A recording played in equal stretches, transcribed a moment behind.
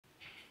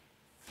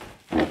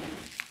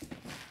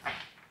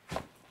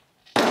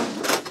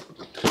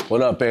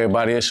What up,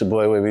 everybody? It's your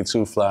boy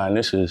Wavvy2Flyy, and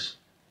this is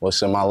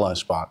what's in my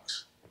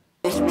lunchbox.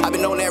 I've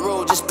been on that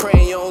road just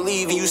praying you don't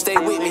leave and you stay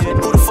with me.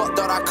 Who the fuck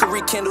thought I could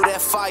rekindle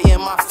that fire in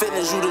my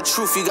feelings? You the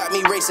truth, you got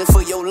me racing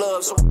for your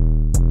love. So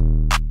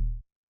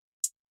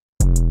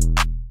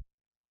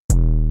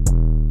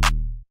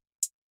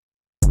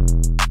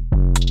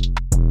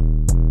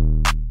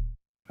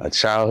A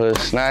childhood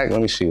snack? Let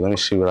me see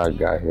what I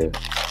got here.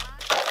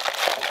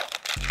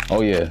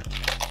 Oh yeah.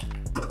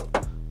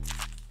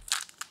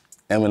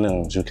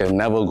 M&M's, you can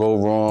never go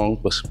wrong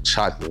with some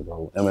chocolate,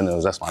 bro.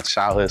 M&M's, that's my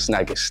childhood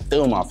snack. It's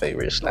still my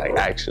favorite snack,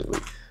 actually.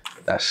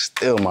 That's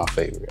still my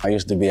favorite. I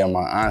used to be at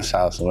my aunt's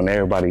house, and when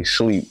everybody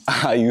sleep,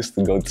 I used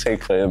to go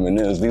take her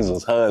M&M's. These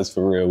was hers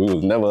for real. We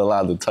was never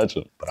allowed to touch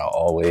them, but I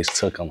always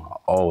took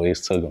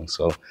them.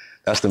 So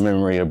that's the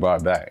memory it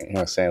brought back. You know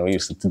what I'm saying? We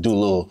used to do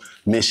little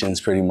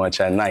missions pretty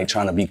much at night,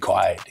 trying to be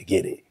quiet to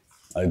get it.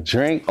 A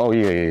drink? Oh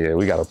yeah.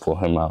 We gotta pull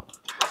him out.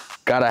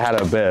 Gotta have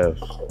a bev.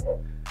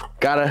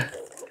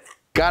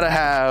 Gotta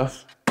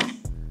have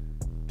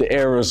the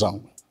Arizona.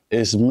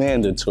 It's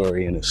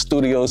mandatory in the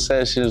studio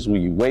sessions,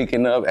 when you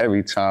waking up,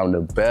 every time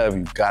the bev,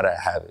 you gotta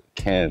have it.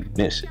 Can't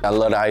miss it. I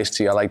love the iced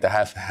tea. I like the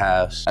half and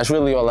halves. That's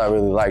really all I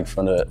really like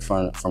from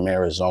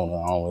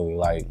Arizona. I don't really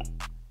like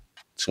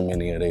too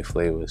many of their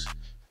flavors.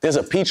 There's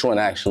a peach one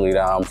actually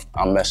that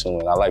I'm messing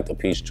with. I like the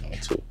peach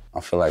joint too.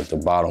 I feel like the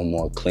bottle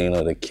more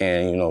cleaner. The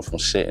can, you know, from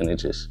sitting, it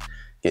just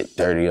get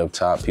dirty up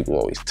top. People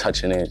always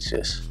touching it.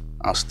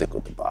 I'll stick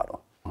with the bottle.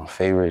 My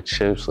favorite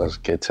chips, let's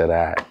get to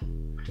that.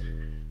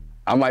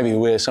 I might be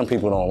weird, some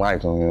people don't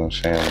like them, you know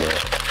what I'm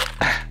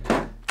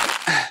saying?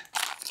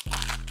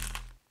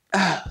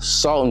 But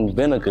salt and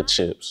vinegar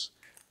chips.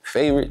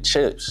 Favorite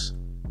chips.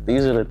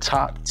 These are the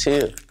top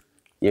tier.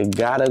 You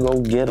gotta go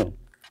get them.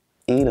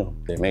 Eat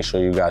them. Make sure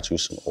you got you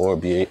some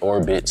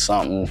Orbit,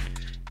 something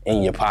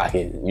in your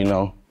pocket, you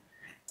know?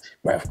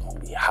 Breath gonna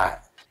be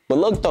hot. But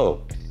look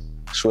though,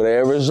 that's where the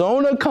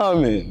Arizona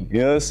coming, you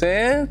know what I'm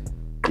saying?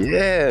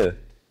 Yeah.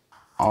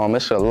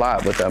 It's a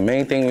lot, but the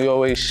main thing we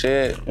always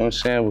share, you know what I'm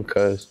saying?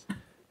 Because, you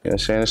know what I'm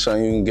saying, it's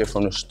something you can get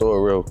from the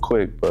store real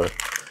quick, but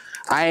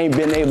I ain't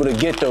been able to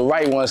get the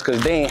right ones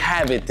because they ain't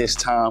have it this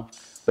time.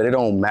 But it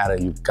don't matter,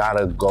 you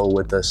gotta go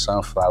with the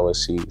sunflower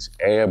seeds.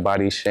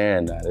 Everybody's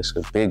sharing that. It's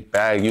a big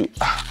bag, you know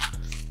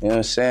what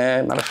I'm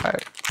saying? Matter of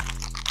fact,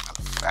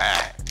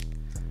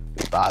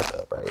 we about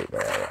to right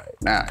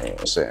now, you know what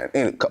I'm saying?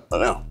 Need a couple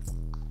now.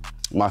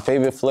 My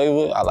favorite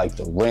flavor, I like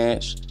the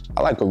ranch.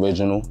 I like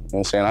original, you know what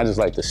I'm saying? I just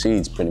like the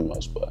seeds pretty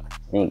much, but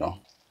you know.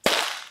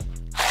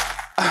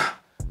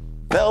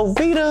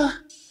 Velveeta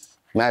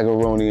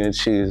macaroni and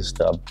cheese is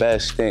the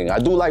best thing. I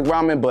do like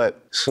ramen,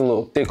 but it's a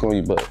little thick on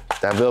you, but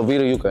that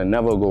Velveeta, you can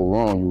never go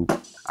wrong.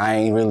 I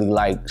ain't really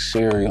like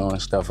cereal and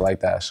stuff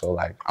like that, so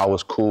like, I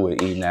was cool with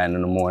eating that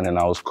in the morning,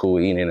 I was cool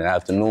with eating it in the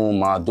afternoon.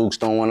 My Dukes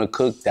don't wanna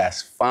cook,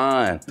 that's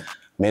fine.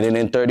 Minute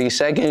and 30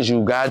 seconds,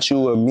 you got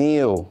you a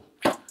meal.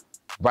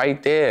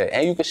 Right there,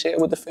 and you can share it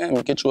with the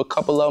family. Get you a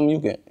couple of them, you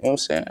know what I'm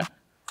saying?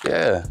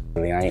 Yeah.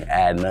 Really, I ain't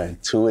add nothing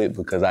to it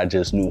because I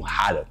just knew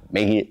how to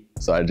make it,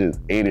 so I just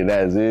ate it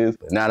as is.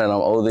 But now that I'm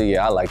older,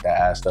 yeah, I like to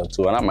add stuff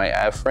too, and I might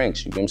add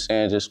Franks, you know what I'm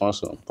saying? Just want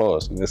some,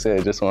 pause, you know what I'm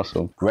saying? Just want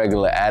some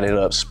regular, add it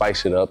up,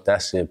 spice it up,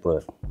 that's it,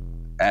 but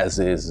as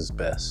is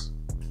best.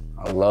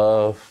 I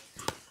love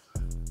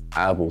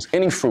apples,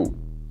 any fruit,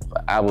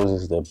 but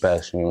apples is the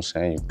best, you know what I'm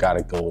saying? You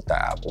gotta go with the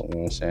apple, you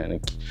know what I'm saying?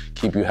 To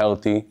keep you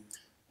healthy.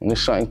 And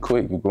it's something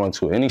quick, you go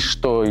into any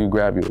store, you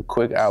grab you a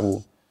quick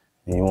apple,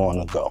 and you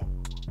wanna go.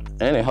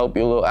 And it help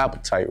your little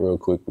appetite real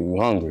quick when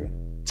you're hungry.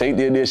 Take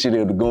the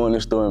initiative to go in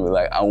the store and be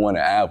like, I want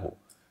an apple.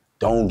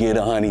 Don't get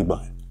a honey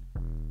bun.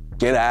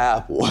 Get an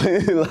apple.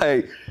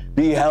 Like,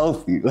 be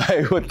healthy.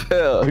 Like, what the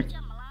hell?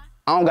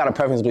 I don't got a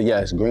preference, but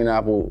yes, green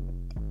apple,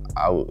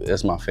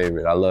 it's my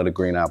favorite. I love the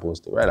green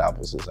apples. The red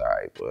apples is all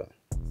right, but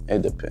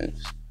it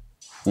depends.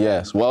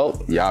 Yes, well,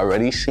 y'all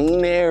already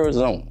seen the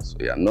Arizona, so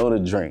y'all know the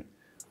drink.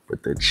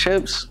 With the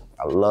chips,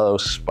 I love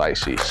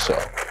spicy, so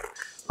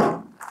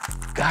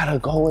gotta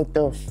go with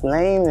the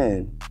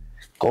flaming.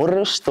 Go to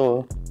the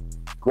store,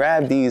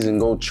 grab these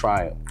and go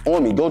try them.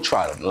 On me, go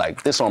try them.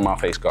 Like this on my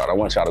face card. I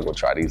want y'all to go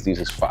try these.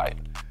 These is fire.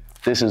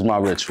 This is my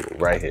ritual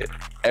right here.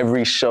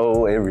 Every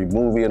show, every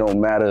movie, it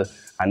don't matter.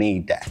 I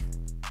need that.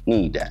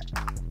 Need that.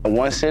 In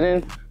one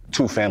sitting,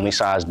 2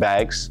 family-sized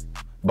bags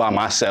by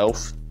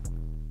myself.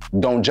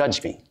 Don't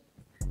judge me.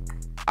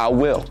 I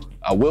will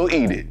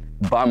eat it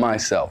by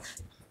myself.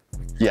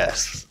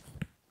 Yes.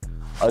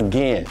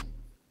 Again,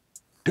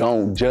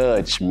 don't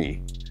judge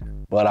me,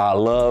 but I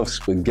love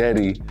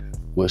spaghetti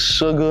with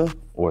sugar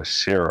or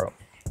syrup.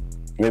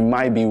 It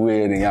might be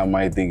weird and y'all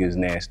might think it's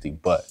nasty,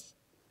 but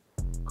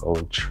go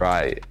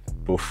try it.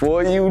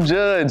 Before you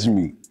judge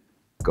me,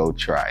 go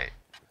try it.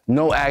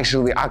 No,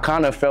 actually, I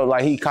kind of felt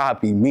like he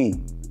copied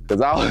me,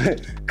 cause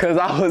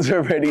I was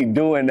already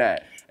doing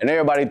that. And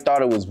everybody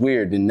thought it was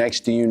weird. The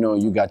next thing you know,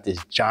 you got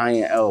this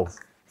giant elf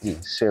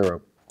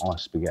syrup on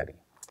spaghetti.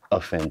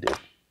 Offended.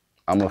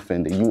 I'm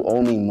offended. You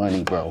owe me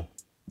money, bro.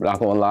 Not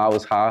gonna lie, I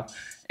was high.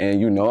 And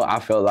you know, I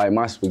felt like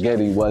my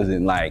spaghetti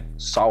wasn't like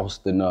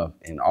sauced enough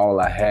and all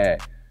I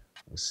had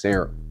was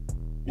syrup.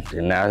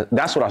 And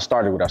that's what I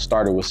started with. I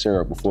started with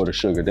syrup before the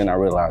sugar. Then I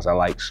realized I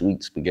like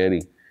sweet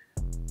spaghetti.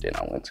 Then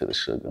I went to the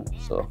sugar.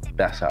 So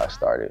that's how I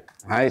started.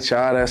 All right,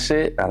 y'all, that's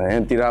it. I done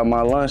emptied out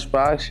my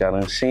lunchbox. Y'all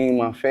done seen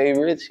my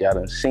favorites. Y'all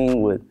done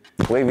seen what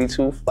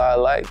Wavvy2Flyy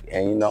like.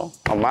 And you know,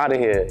 I'm out of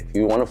here. If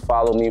you wanna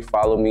follow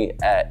me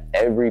at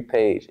every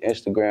page.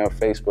 Instagram,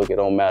 Facebook, it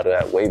don't matter,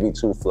 at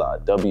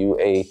Wavvy2Flyy,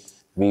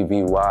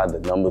 W-A-V-V-Y, the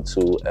number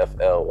 2,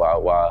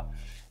 F-L-Y-Y.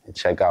 And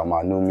check out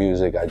my new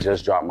music. I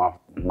just dropped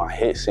my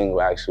hit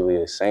single, actually,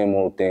 the same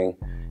old thing.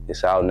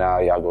 It's out now,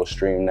 y'all go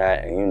stream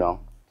that, and you know,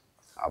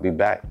 I'll be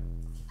back.